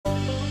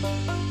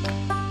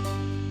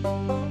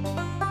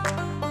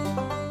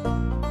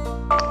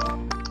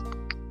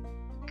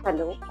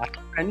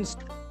friends,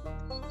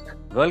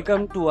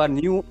 welcome to our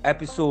new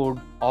episode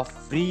of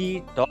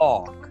Free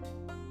Talk.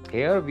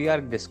 Here we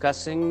are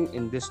discussing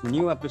in this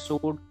new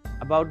episode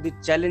about the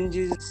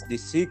challenges, the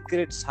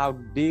secrets, how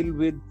to deal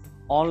with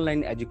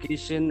online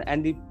education,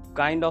 and the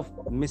kind of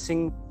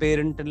missing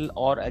parental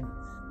or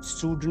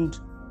student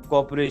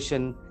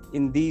cooperation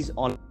in these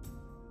online.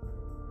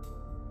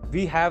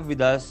 We have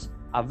with us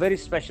a very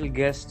special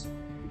guest,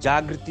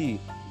 Jagriti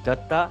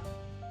Datta.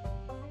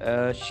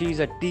 She's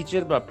a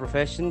teacher by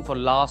profession for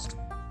last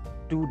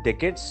 2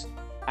 decades,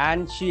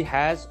 and she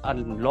has a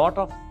lot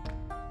of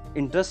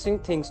interesting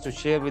things to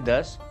share with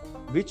us,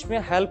 which may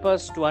help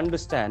us to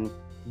understand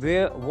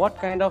what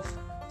kind of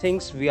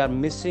things we are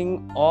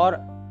missing or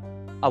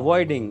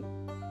avoiding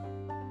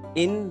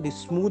in the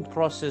smooth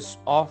process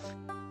of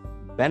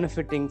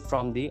benefiting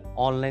from the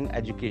online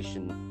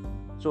education.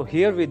 So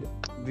here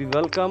we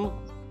welcome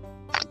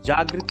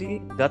Jagriti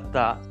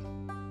Datta,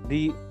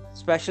 the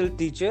special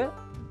teacher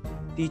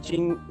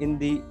teaching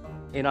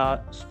in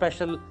our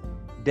special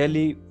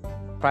Delhi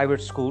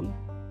private school.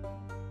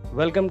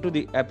 Welcome to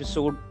the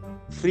episode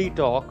Free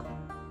Talk,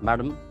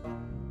 madam.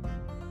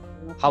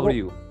 How are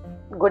you?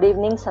 Good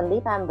evening,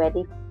 Sandeep. I'm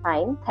very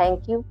fine.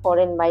 Thank you for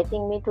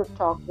inviting me to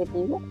talk with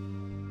you.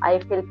 I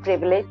feel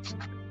privileged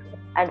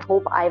and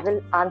hope I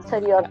will answer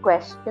your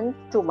questions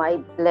to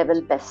my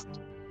level best.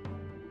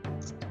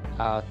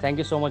 Thank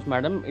you so much,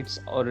 madam. It's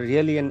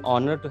really an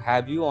honor to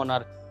have you on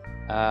our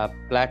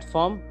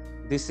platform.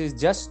 This is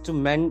just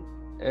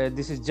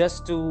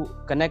to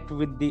connect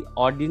with the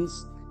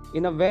audience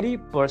in a very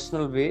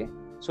personal way,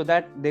 so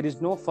that there is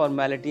no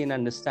formality in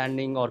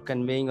understanding or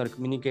conveying or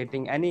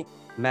communicating any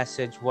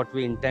message what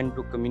we intend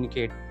to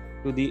communicate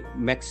to the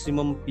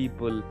maximum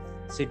people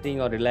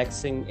sitting or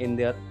relaxing in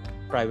their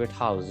private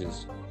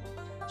houses.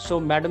 So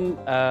madam,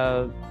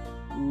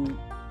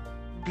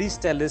 please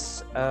tell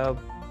us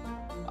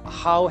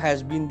how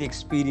has been the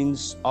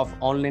experience of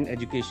online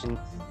education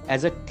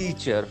as a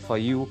teacher for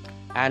you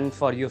and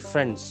for your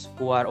friends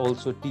who are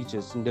also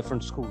teachers in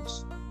different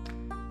schools?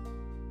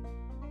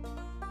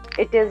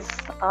 It is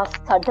a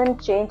sudden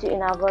change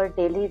in our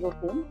daily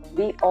routine.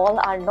 We all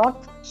are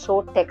not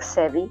so tech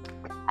savvy,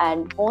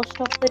 and most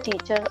of the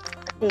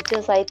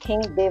teachers, I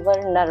think, they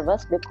were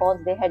nervous because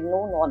they had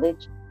no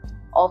knowledge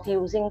of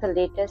using the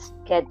latest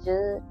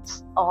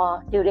gadgets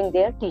during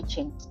their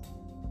teaching.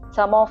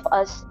 Some of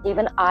us,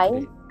 even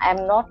I,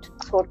 am not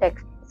so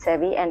tech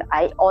savvy, and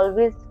I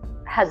always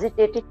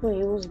hesitated to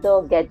use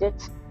the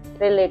gadgets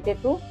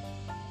related to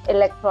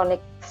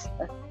electronics.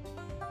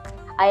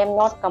 I am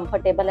not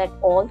comfortable at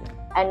all,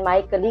 and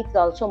my colleagues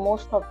also,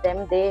 most of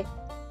them, they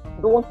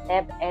don't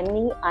have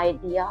any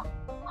idea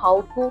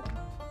how to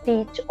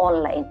teach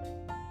online.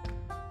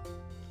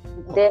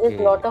 There is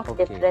a lot of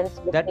difference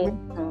between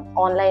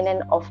online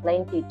and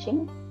offline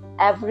teaching.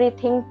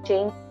 Everything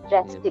changed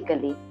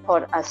drastically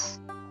for us.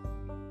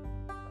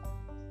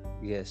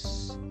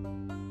 Yes.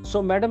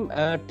 So madam,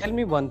 tell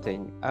me one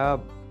thing.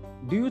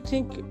 Do you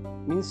think,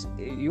 means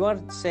you are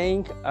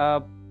saying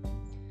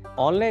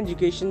online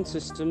education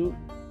system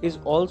is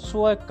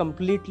also a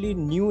completely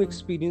new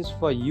experience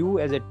for you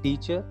as a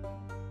teacher,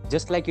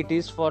 just like it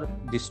is for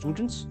the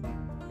students?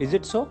 Is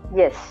it so?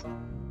 Yes,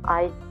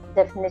 I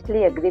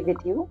definitely agree with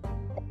you,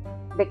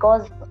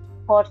 because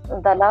for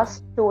the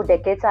last 2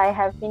 decades I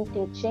have been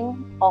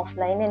teaching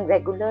offline in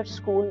regular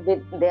school.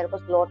 There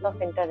was a lot of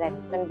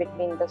interaction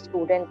between the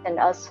students and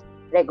us.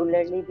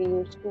 Regularly we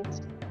used to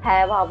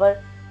have our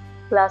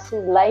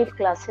classes, live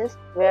classes,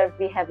 where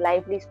we have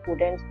lively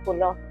students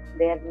full of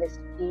their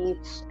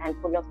mischiefs and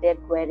full of their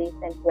queries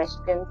and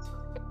questions.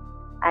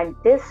 And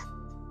this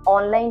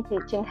online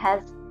teaching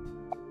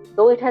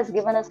though it has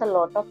given us a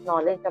lot of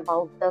knowledge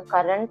about the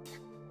current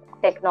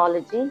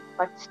technology,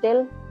 but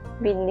still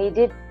we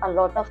needed a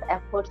lot of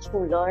efforts to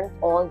learn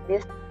all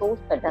this so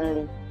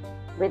suddenly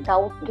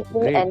without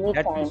giving any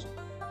time.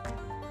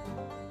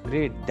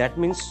 Great. That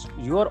means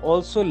you are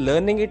also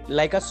learning it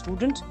like a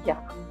student? Yeah.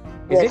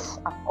 Is it?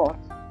 Of course.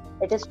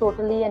 It is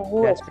totally a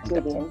new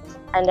experience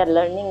and a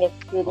learning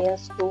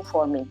experience too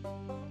for me.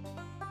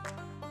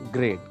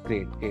 Great,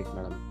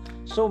 madam.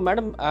 So,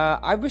 madam,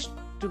 I wish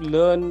to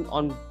learn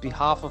on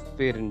behalf of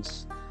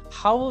parents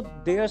how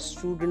their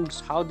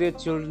students, how their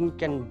children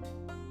can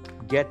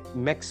get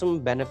maximum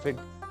benefit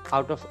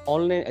out of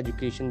online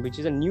education, which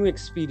is a new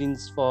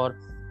experience for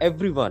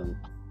everyone.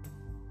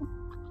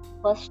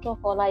 First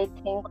of all, I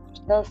think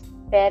the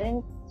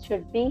parents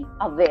should be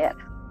aware.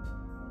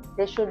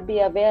 They should be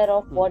aware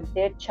of what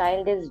their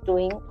child is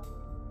doing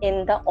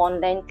in the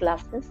online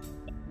classes.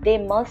 They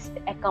must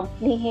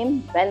accompany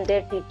him when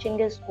their teaching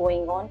is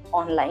going on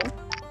online,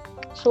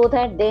 so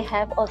that they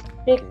have a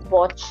strict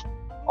watch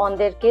on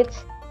their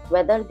kids,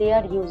 whether they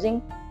are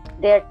using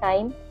their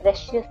time,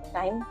 precious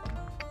time,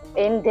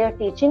 in their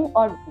teaching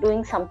or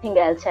doing something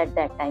else at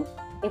that time.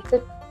 If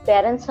the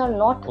parents are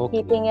not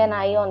keeping an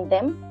eye on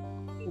them,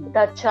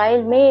 the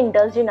child may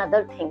indulge in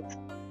other things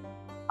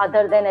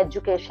other than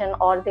education,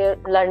 or they're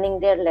learning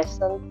their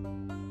lessons.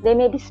 They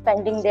may be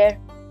spending their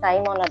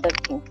time on other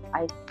things,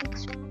 I think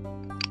so.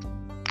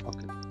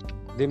 Okay.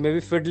 They may be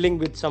fiddling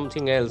with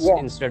something else Yeah.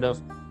 instead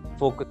of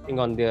focusing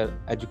on their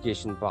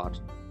education part.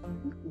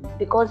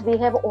 Because we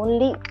have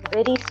only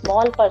very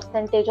small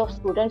percentage of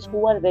students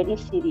who are very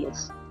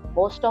serious.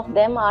 Most of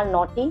them are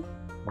naughty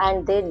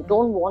and they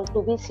don't want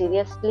to be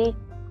seriously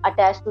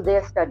attached to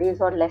their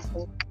studies or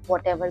lessons,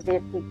 whatever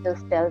their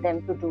teachers tell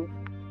them to do.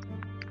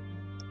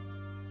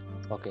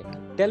 Okay.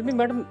 Tell me,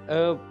 madam,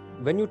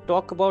 when you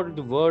talk about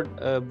the word,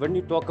 when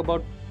you talk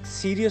about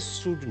serious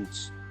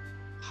students,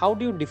 how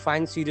do you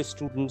define serious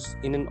students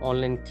in an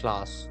online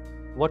class?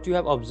 What you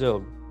have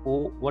observed?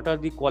 What are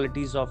the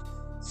qualities of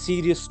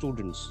serious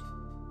students?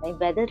 Like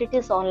whether it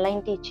is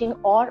online teaching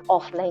or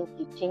offline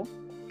teaching,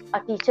 a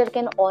teacher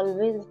can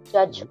always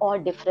judge or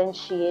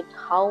differentiate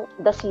how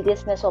the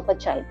seriousness of a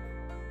child.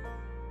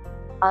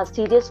 A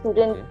serious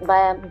student,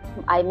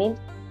 Okay. I mean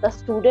the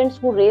students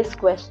who raise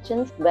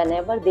questions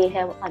whenever they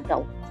have a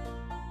doubt.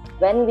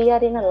 When we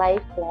are in a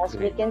live class, we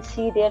Great. can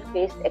see their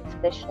face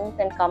expressions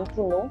and come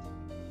to know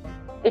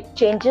it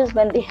changes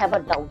when they have a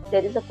doubt.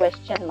 There is a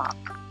question mark.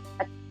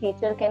 A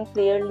teacher can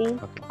clearly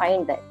Okay.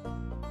 find that.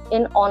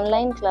 In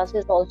online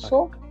classes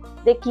also,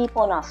 they keep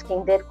on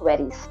asking their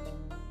queries.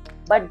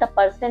 But the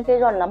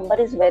percentage or number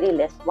is very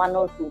less, 1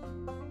 or 2,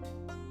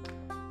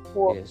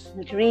 who Yes.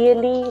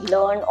 really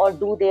learn or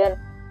do their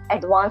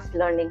advanced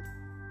learning.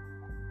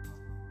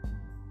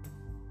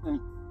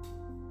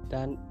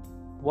 Then,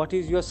 what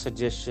is your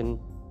suggestion?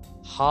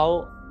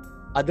 How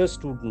other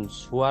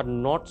students who are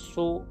not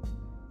so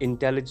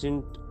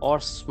intelligent or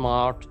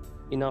smart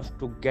enough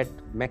to get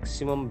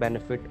maximum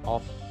benefit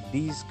of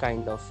these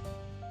kind of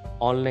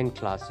online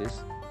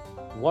classes,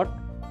 what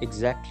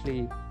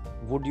exactly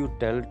would you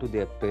tell to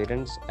their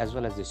parents as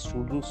well as the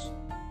students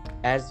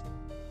as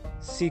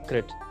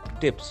secret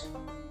tips?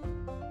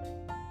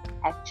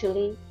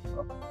 Actually,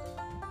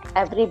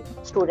 every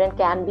student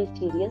can be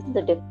serious.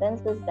 The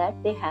difference is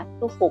that they have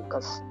to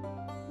focus.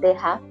 They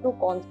have to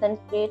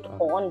concentrate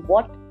on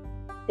what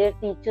their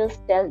teachers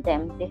tell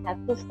them. They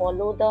have to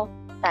follow the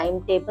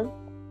timetable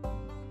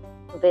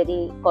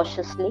very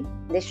cautiously.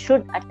 They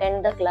should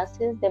attend the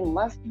classes. They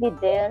must be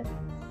there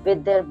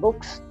with their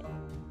books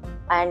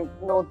and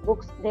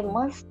notebooks. They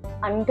must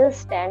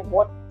understand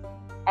what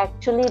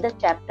actually the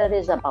chapter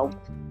is about.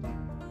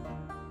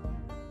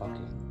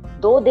 Okay.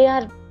 Though they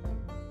are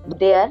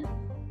there,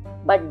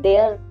 but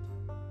their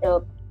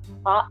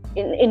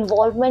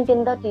involvement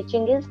in the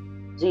teaching is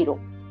zero.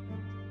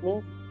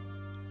 Means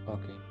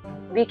Okay.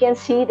 we can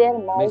see their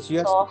Means mouths you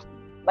are off,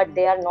 but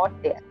they are not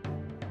there.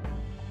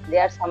 They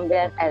are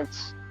somewhere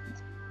else.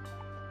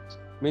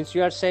 Means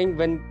you are saying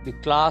when the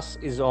class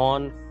is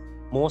on,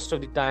 most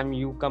of the time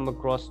you come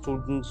across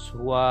students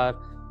who are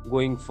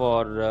going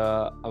for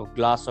a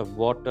glass of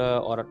water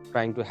or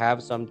trying to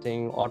have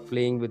something or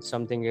playing with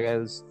something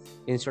else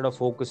instead of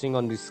focusing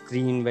on the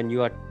screen when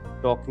you are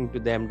talking to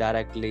them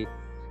directly.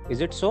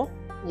 Is it so?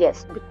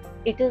 Yes,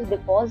 it is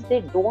because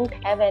they don't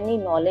have any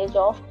knowledge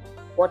of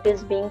what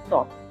is being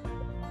taught.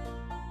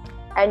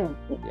 And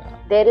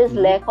there is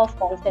lack of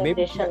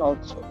concentration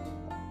also.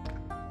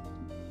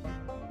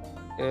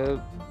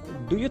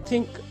 Do you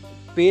think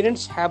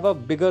parents have a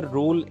bigger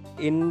role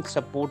in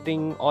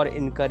supporting or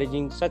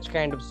encouraging such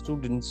kind of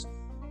students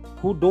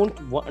who don't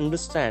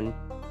understand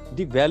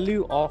the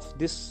value of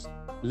this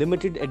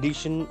limited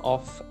edition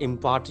of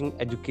imparting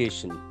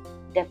education?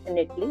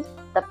 Definitely,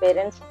 the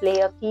parents play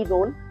a key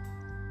role.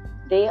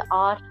 They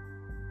are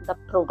the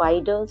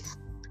providers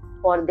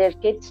for their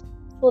kids,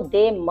 so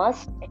they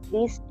must at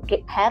least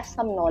have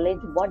some knowledge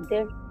what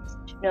their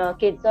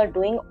kids are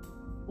doing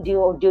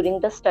during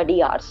the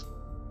study hours.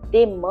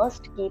 They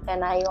must keep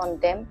an eye on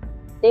them.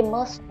 They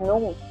must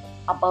know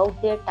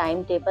about their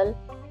timetable,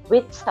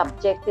 which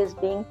subject is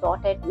being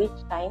taught at which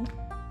time.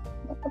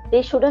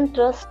 They shouldn't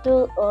trust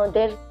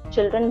their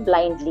children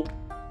blindly.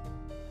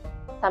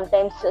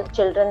 Sometimes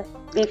children,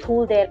 we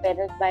fool their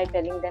parents by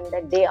telling them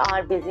that they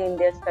are busy in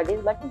their studies,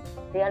 but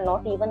they are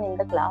not even in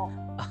the class.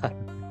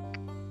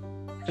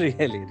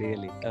 Really. They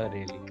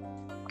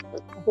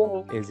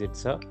Is it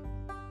so?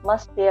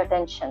 must pay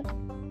attention.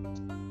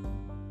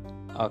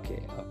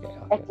 Okay.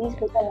 At least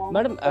they can ask.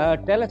 Madam,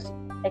 tell us.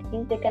 At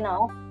least they can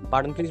ask.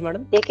 Pardon, please,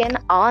 madam. They can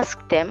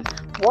ask them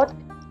what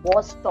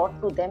was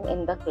taught to them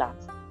in the class,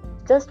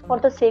 just for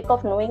the sake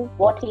of knowing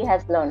what he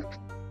has learned.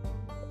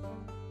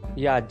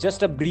 Yeah,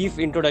 just a brief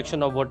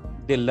introduction of what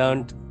they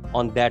learned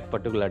on that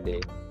particular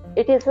day.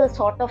 It is a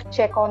sort of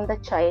check on the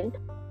child.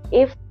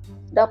 If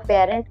the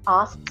parent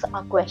asks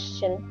a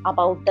question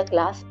about the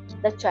class,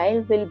 the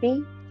child will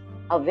be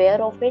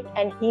aware of it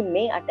and he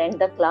may attend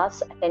the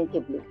class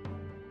attentively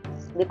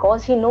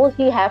because he knows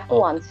he have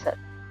to answer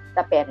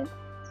the parent.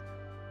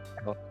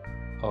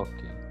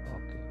 Okay.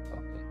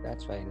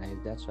 That's very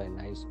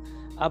nice.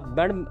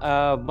 Madam,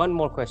 one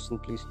more question,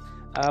 please.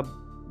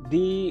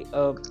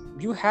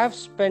 You have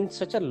spent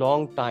such a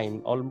long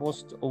time,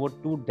 almost over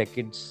 2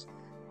 decades,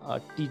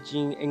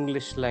 teaching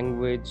English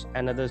language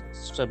and other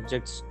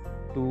subjects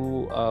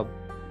to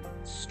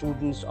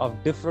students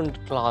of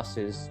different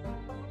classes.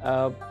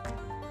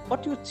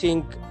 What do you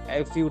think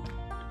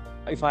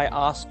if I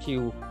ask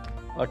you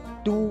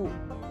two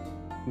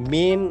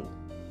main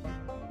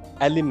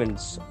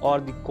elements or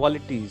the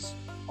qualities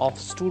of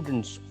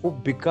students who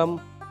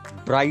become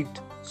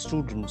bright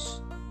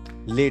students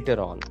later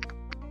on.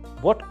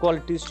 What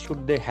qualities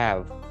should they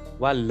have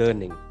while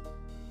learning?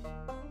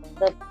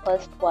 The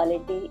first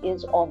quality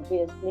is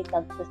obviously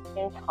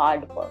consistent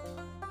hard work.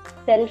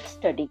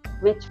 Self-study,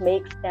 which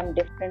makes them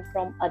different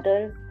from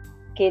other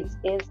kids,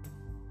 is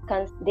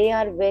they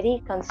are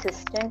very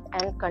consistent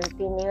and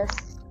continuous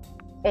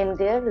in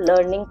their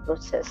learning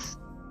process.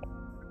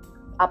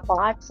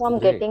 Apart from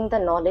Great. getting the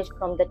knowledge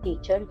from the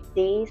teacher,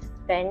 they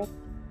spend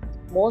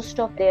most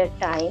of their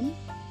time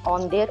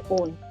on their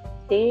own.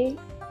 They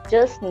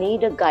just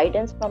need a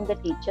guidance from the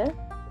teacher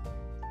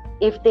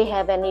if they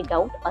have any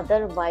doubt.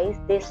 Otherwise,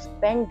 they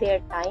spend their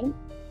time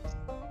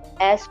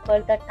as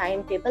per the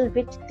timetable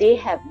which they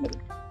have made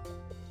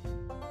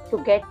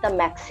to get the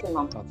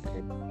maximum.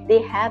 Okay.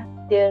 They have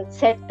their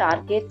set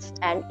targets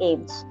and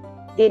aims.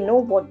 They know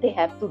what they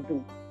have to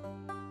do.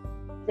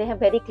 They have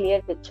very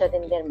clear picture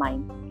in their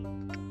mind.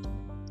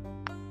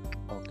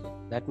 Okay.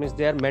 That means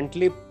they are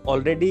mentally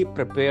already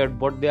prepared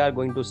what they are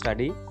going to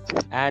study,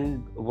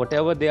 and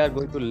whatever they are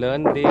going to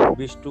learn, they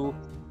wish to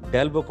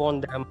delve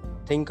upon them,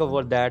 think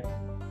about that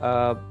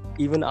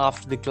even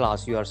after the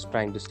class. You are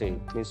trying to say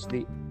means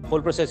the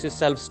whole process is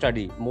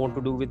self-study. It's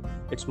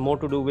more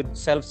to do with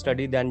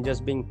self-study than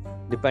just being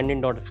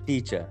dependent on a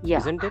teacher, Yeah,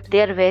 isn't it?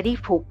 they are very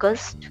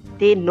focused.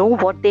 They know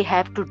what they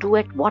have to do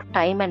at what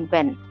time and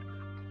when.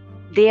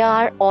 They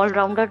are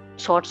all-rounder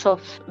sorts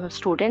of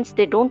students.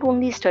 They don't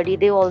only study,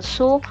 they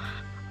also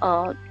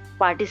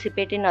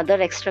participate in other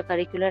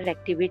extracurricular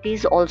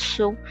activities.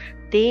 Also,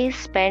 they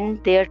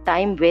spend their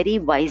time very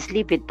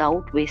wisely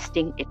without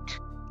wasting it.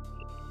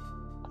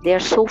 They are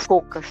so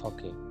focused.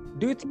 Okay.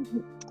 Do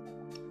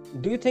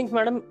you think,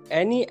 madam,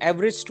 any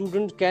average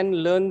student can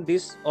learn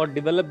this or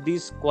develop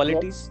these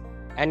qualities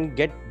and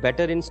get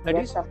better in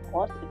studies? Yes, of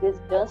course. It is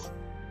just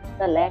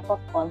the lack of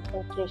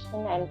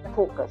concentration and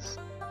focus.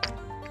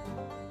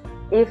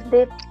 If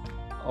they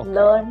Okay.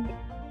 learn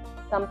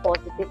some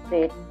positive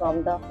traits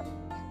from the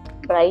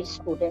bright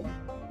student,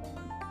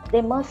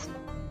 they must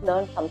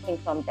learn something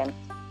from them.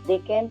 They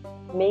can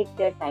make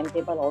their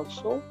timetable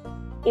also.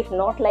 If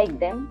not like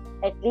them,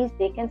 at least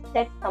they can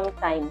set some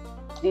time.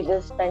 We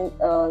will spend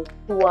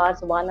 2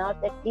 hours, 1 hour,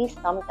 at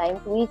least some time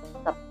to each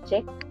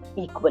subject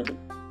equally.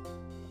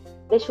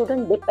 They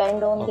shouldn't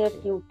depend on their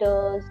Okay.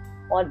 tutors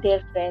or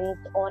their friends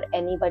or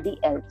anybody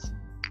else.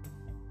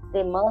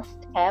 They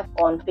must have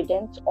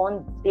confidence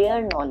on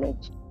their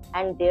knowledge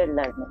and their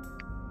learning.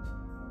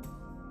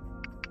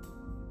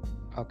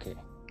 Okay.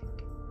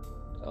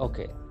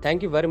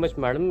 Thank you very much,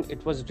 madam.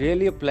 It was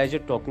really a pleasure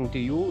talking to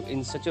you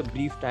in such a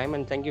brief time,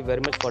 and thank you very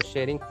much for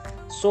sharing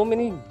so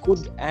many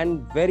good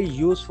and very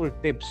useful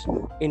tips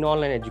in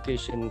online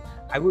education.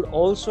 I would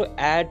also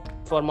add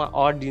for my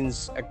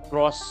audience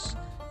across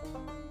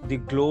the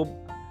globe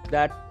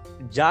that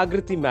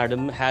Jagriti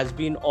madam has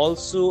been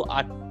also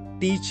a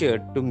teacher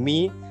to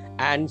me,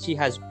 and she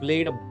has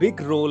played a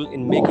big role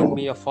in making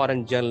me a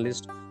foreign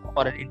journalist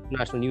or an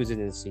international news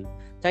agency.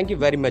 Thank you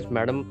very much,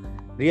 madam.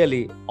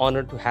 Really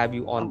honored to have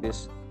you on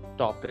this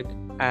topic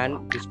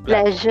and this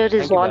platform. Pleasure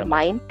Thank is you all very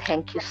much. mine.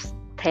 Thank you.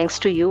 Thanks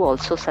to you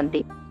also,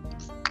 Sandeep.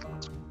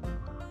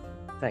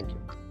 Thank you.